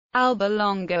Alba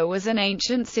Longa was an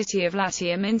ancient city of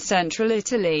Latium in central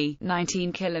Italy,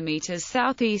 19 kilometers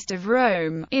southeast of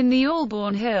Rome, in the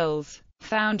Alban Hills.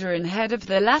 Founder and head of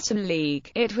the Latin League,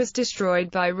 it was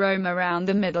destroyed by Rome around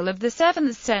the middle of the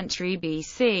 7th century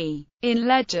BC. In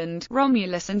legend,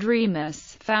 Romulus and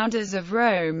Remus, founders of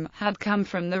Rome, had come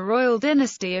from the royal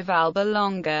dynasty of Alba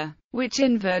Longa, which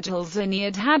in Virgil's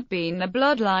Aeneid had been the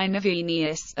bloodline of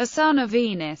Aeneas, a son of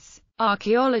Venus.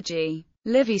 Archaeology.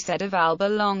 Livy said of Alba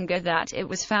Longa that it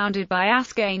was founded by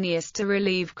Ascanius to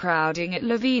relieve crowding at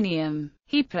Lavinium.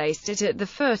 He placed it at the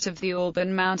foot of the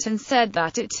Alban mountain, said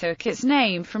that it took its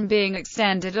name from being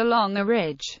extended along a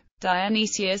ridge.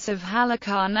 Dionysius of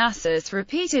Halicarnassus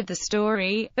repeated the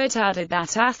story, but added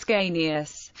that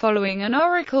Ascanius, following an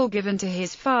oracle given to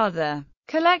his father,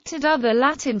 collected other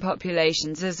Latin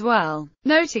populations as well.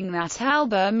 Noting that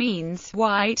Alba means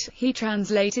white, he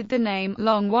translated the name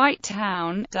Long White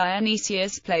Town.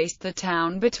 Dionysius placed the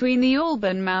town between the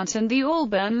Alban Mount and the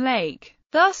Alban Lake,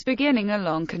 thus beginning a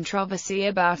long controversy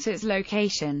about its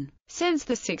location. Since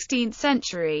the 16th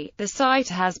century, the site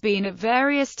has been at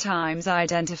various times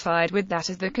identified with that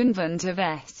of the convent of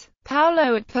S.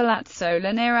 Paolo at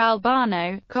Palazzola near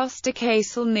Albano, Costa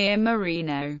Casal near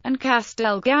Marino, and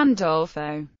Castel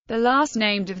Gandolfo. The last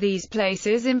named of these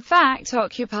places in fact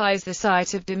occupies the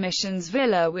site of Domitian's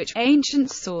villa, which, ancient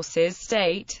sources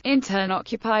state, in turn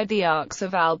occupied the Arcs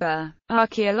of Alba.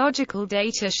 Archaeological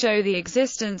data show the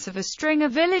existence of a string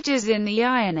of villages in the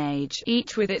Iron Age,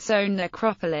 each with its own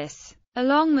necropolis,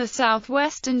 along the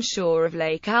southwestern shore of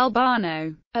Lake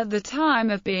Albano. At the time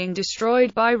of being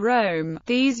destroyed by Rome,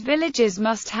 these villages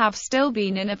must have still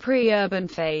been in a pre-urban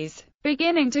phase,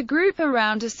 beginning to group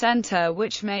around a center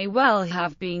which may well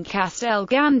have been Castel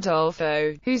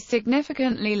Gandolfo, whose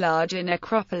significantly larger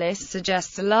necropolis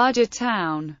suggests a larger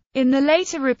town. In the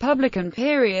later Republican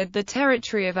period, the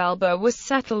territory of Alba was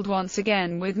settled once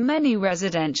again with many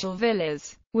residential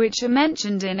villas, which are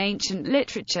mentioned in ancient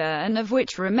literature and of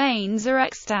which remains are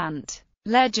extant.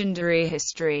 Legendary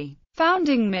history.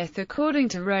 Founding myth. According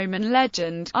to Roman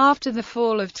legend, after the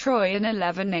fall of Troy in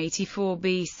 1184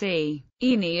 BC,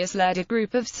 Aeneas led a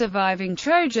group of surviving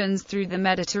Trojans through the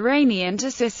Mediterranean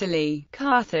to Sicily,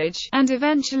 Carthage, and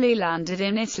eventually landed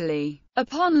in Italy.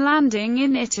 Upon landing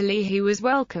in Italy, he was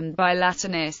welcomed by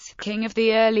Latinus, king of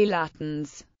the early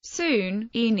Latins. Soon,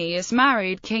 Aeneas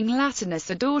married King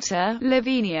Latinus a daughter,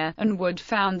 Lavinia, and would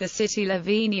found the city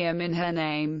Lavinium in her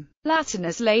name.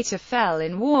 Latinus later fell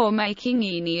in war, making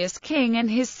Aeneas king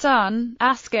and his son,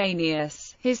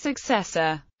 Ascanius, his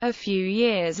successor. A few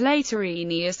years later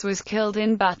Aeneas was killed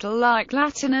in battle like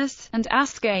Latinus, and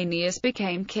Ascanius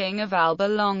became king of Alba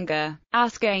Longa.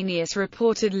 Ascanius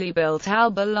reportedly built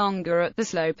Alba Longa at the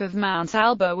slope of Mount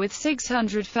Alba with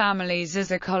 600 families as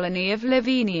a colony of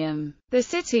Lavinium. The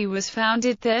city was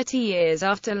founded 30 years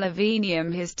after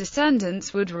Lavinium. His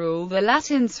descendants would rule the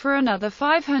Latins for another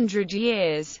 500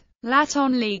 years.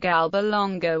 Latin League. Alba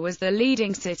Longa was the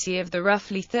leading city of the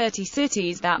roughly 30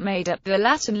 cities that made up the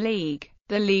Latin League.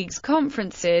 The League's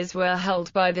conferences were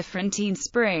held by the Frontine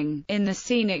Spring, in the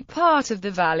scenic part of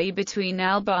the valley between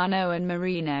Albano and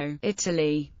Marino,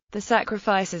 Italy. The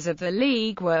sacrifices of the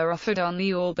League were offered on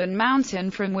the Alban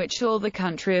mountain, from which all the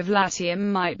country of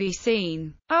Latium might be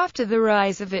seen. After the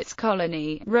rise of its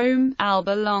colony, Rome,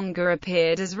 Alba Longa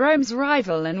appeared as Rome's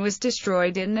rival and was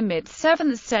destroyed in the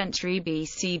mid-7th century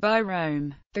BC by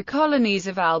Rome. The colonies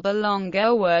of Alba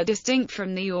Longa were distinct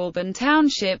from the Alban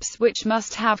townships, which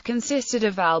must have consisted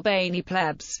of Albani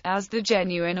plebs, as the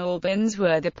genuine Albans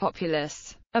were the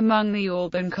populace. Among the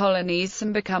Alban colonies,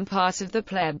 some become part of the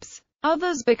plebs.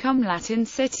 Others become Latin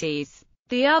cities.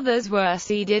 The others were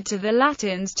ceded to the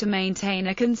Latins to maintain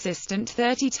a consistent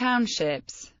 30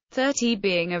 townships, 30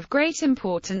 being of great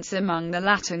importance among the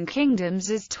Latin kingdoms,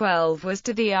 as 12 was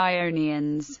to the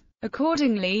Ionians.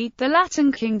 Accordingly, the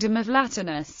Latin kingdom of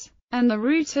Latinus and the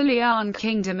Rutulian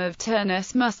kingdom of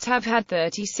Turnus must have had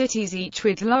 30 cities each,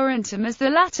 with Laurentum as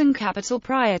the Latin capital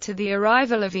prior to the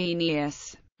arrival of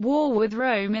Aeneas. War with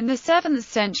Rome. In the 7th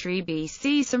century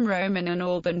BC, some Roman and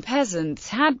Alban peasants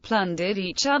had plundered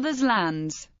each other's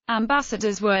lands.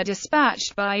 Ambassadors were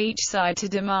dispatched by each side to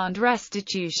demand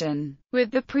restitution. With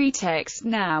the pretext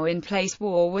now in place,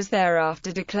 war was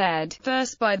thereafter declared,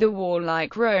 first by the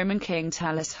warlike Roman king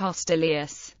Tullus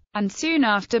Hostilius, and soon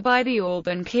after by the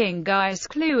Alban king Gaius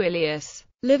Cluilius.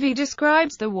 Livy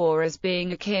describes the war as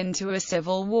being akin to a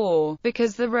civil war,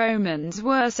 because the Romans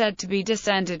were said to be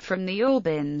descended from the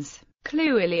Albans.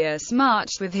 Cluilius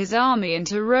marched with his army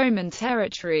into Roman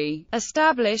territory,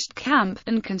 established camp,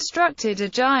 and constructed a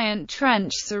giant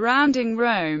trench surrounding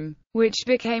Rome, which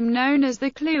became known as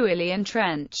the Cluilian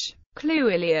Trench.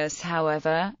 Cluilius,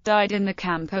 however, died in the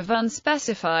camp of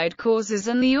unspecified causes,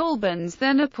 and the Albans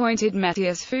then appointed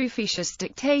Metius Fuficius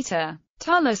dictator.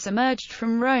 Tullus emerged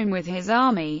from Rome with his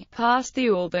army, passed the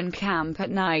Alban camp at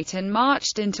night and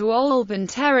marched into Alban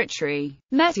territory.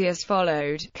 Metius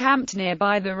followed, camped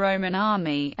nearby the Roman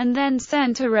army, and then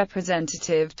sent a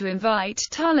representative to invite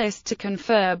Tullus to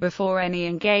confer before any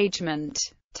engagement.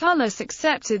 Tullus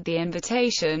accepted the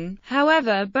invitation.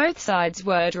 However, both sides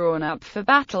were drawn up for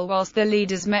battle whilst the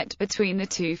leaders met between the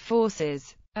two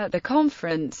forces. At the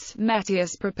conference,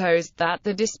 Metius proposed that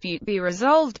the dispute be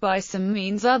resolved by some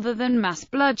means other than mass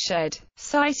bloodshed,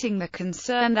 citing the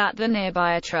concern that the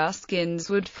nearby Etruscans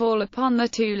would fall upon the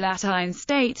two Latine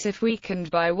states if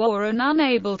weakened by war and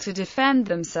unable to defend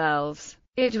themselves.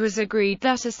 It was agreed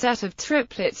that a set of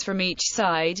triplets from each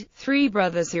side, 3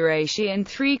 brothers Horatii and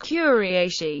 3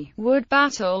 Curiatii, would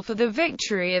battle for the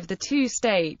victory of the two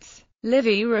states.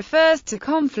 Livy refers to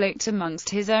conflict amongst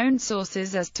his own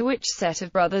sources as to which set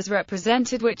of brothers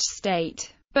represented which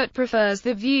state, but prefers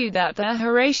the view that the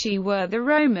Horatii were the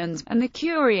Romans, and the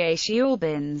Curiatii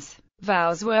Albans.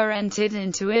 Vows were entered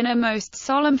into in a most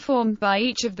solemn form by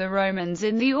each of the Romans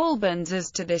in the Albans as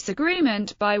to this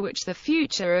agreement, by which the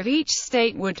future of each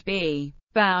state would be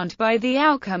bound by the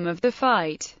outcome of the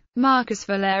fight. Marcus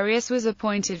Valerius was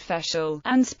appointed Fetial,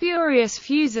 and Spurius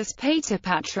Fusus Pater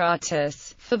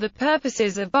Patratus, for the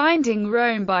purposes of binding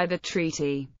Rome by the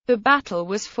treaty. The battle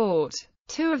was fought.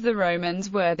 2 of the Romans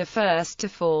were the first to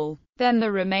fall. Then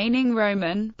the remaining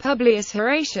Roman, Publius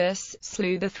Horatius,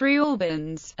 slew the 3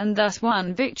 Albans, and thus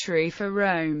won victory for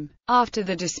Rome. After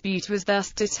the dispute was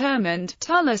thus determined,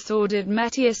 Tullus ordered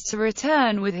Metius to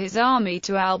return with his army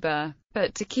to Alba,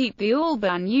 but to keep the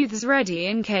Alban youths ready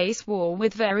in case war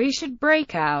with Verri should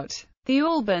break out. The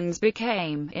Albans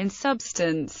became, in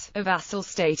substance, a vassal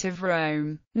state of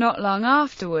Rome. Not long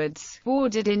afterwards, war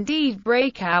did indeed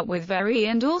break out with Verri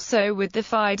and also with the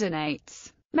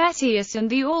Fidenates. Metius and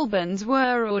the Albans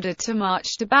were ordered to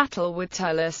march to battle with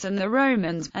Tullus and the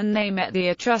Romans, and they met the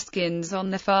Etruscans on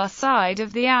the far side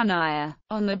of the Ania,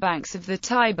 on the banks of the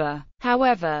Tiber.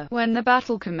 However, when the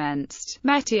battle commenced,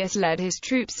 Metius led his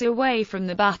troops away from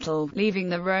the battle, leaving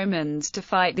the Romans to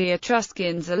fight the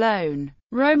Etruscans alone.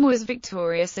 Rome was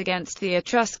victorious against the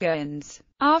Etruscans.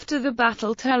 After the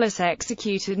battle, Tullus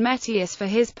executed Metius for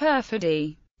his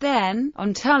perfidy. Then,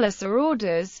 on Tullus'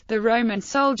 orders, the Roman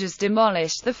soldiers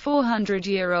demolished the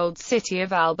 400-year-old city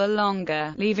of Alba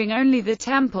Longa, leaving only the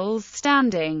temples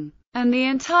standing, and the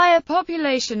entire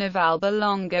population of Alba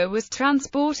Longa was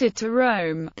transported to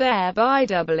Rome, thereby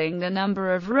doubling the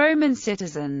number of Roman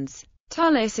citizens.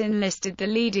 Tullus enlisted the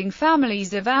leading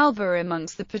families of Alba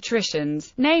amongst the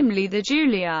patricians, namely the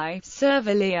Julii,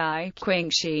 Servilii,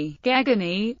 Quinctii,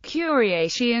 Gegoni,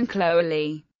 Curiatii and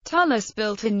Cloeli. Tullus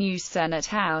built a new Senate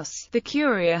house, the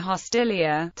Curia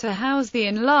Hostilia, to house the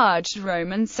enlarged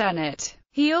Roman Senate.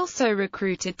 He also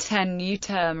recruited 10 new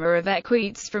terma of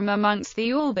equites from amongst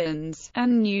the Albans,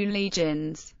 and new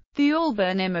legions. The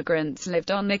Alban immigrants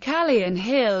lived on the Callian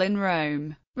Hill in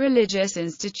Rome. Religious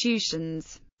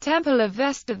institutions. Temple of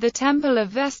Vesta. The Temple of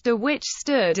Vesta, which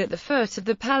stood at the foot of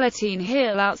the Palatine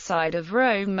Hill outside of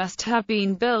Rome, must have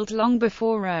been built long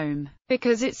before Rome,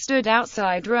 because it stood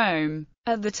outside Rome.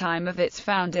 At the time of its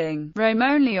founding, Rome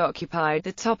only occupied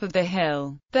the top of the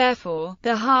hill. Therefore,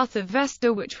 the hearth of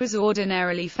Vesta, which was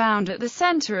ordinarily found at the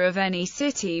center of any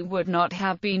city, would not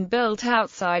have been built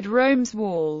outside Rome's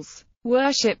walls.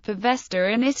 Worship of Vesta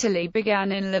in Italy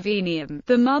began in Lavinium,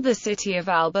 the mother city of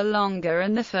Alba Longa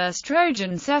and the first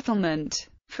Trojan settlement.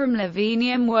 From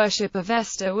Lavinium, worship of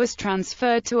Vesta was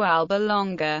transferred to Alba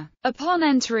Longa. Upon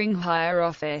entering higher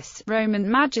office,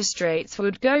 Roman magistrates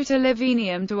would go to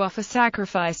Lavinium to offer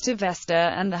sacrifice to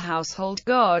Vesta and the household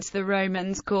gods the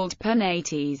Romans called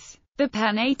Penates. The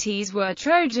Penates were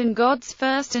Trojan gods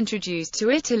first introduced to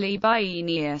Italy by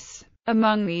Aeneas.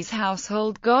 Among these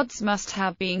household gods must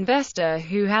have been Vesta,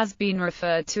 who has been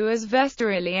referred to as Vesta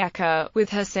Iliaca,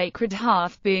 with her sacred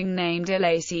hearth being named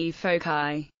Ilaci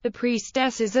Phocae. The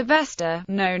priestesses of Vesta,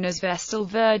 known as Vestal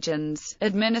Virgins,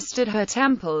 administered her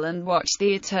temple and watched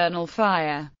the eternal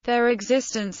fire. Their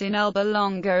existence in Alba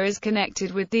Longa is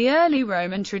connected with the early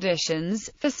Roman traditions,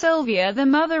 for Silvia, the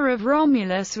mother of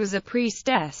Romulus, was a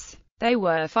priestess. They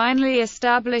were finally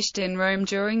established in Rome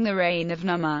during the reign of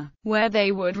Numa, where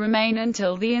they would remain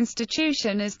until the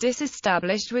institution is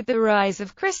disestablished with the rise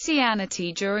of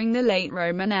Christianity during the late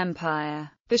Roman Empire.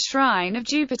 The shrine of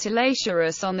Jupiter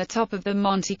Lacerus on the top of the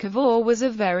Monte Cavour was a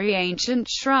very ancient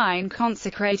shrine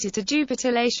consecrated to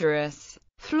Jupiter Lacerus.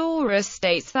 Florus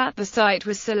states that the site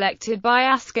was selected by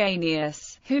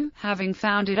Ascanius, who, having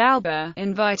founded Alba,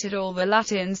 invited all the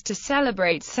Latins to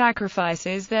celebrate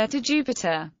sacrifices there to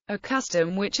Jupiter, a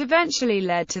custom which eventually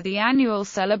led to the annual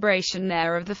celebration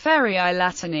there of the Ferii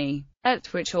Latini, at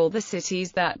which all the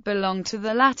cities that belonged to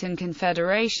the Latin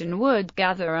Confederation would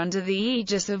gather under the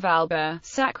aegis of Alba,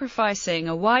 sacrificing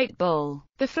a white bull,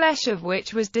 the flesh of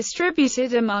which was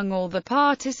distributed among all the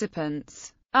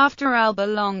participants. After Alba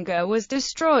Longa was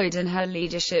destroyed and her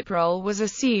leadership role was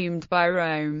assumed by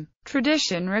Rome,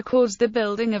 tradition records the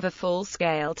building of a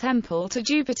full-scale temple to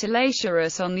Jupiter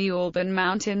Lacerus on the Alban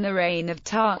Mount in the reign of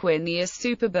Tarquinius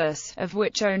Superbus, of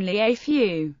which only a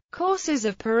few courses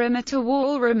of perimeter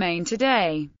wall remain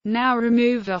today, now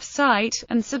removed off-site,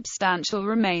 and substantial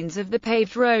remains of the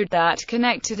paved road that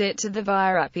connected it to the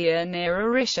Via Appia near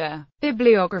Aricia.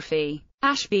 Bibliography.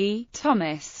 Ashby,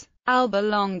 Thomas. Alba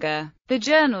Longa. The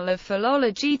Journal of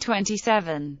Philology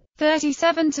 27.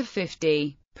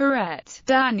 37-50. Perret,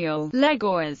 Daniel.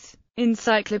 Legois.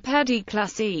 Encyclopédie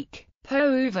classique.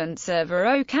 Pouvant servir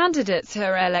aux candidates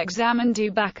à l'examen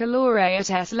du baccalauréat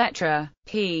ès lettres.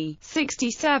 p.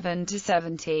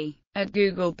 67-70. At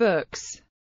Google Books.